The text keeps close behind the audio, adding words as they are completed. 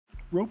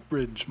Rope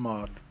bridge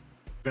mod.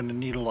 You're gonna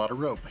need a lot of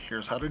rope.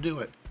 Here's how to do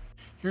it.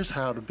 Here's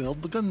how to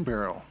build the gun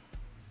barrel.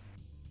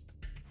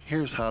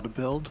 Here's how to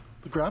build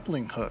the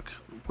grappling hook,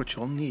 which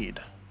you'll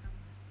need.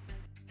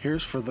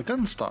 Here's for the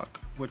gun stock,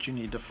 which you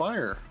need to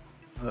fire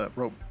the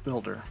rope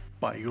builder.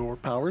 By your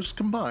powers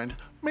combined,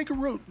 make a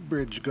rope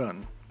bridge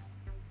gun.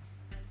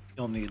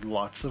 You'll need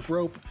lots of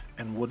rope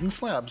and wooden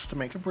slabs to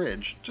make a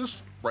bridge.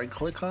 Just right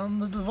click on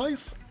the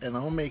device and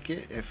it'll make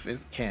it if it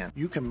can.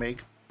 You can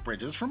make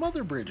bridges from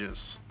other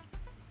bridges.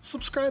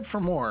 Subscribe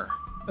for more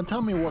and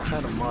tell me what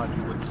kind of mod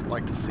you would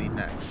like to see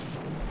next.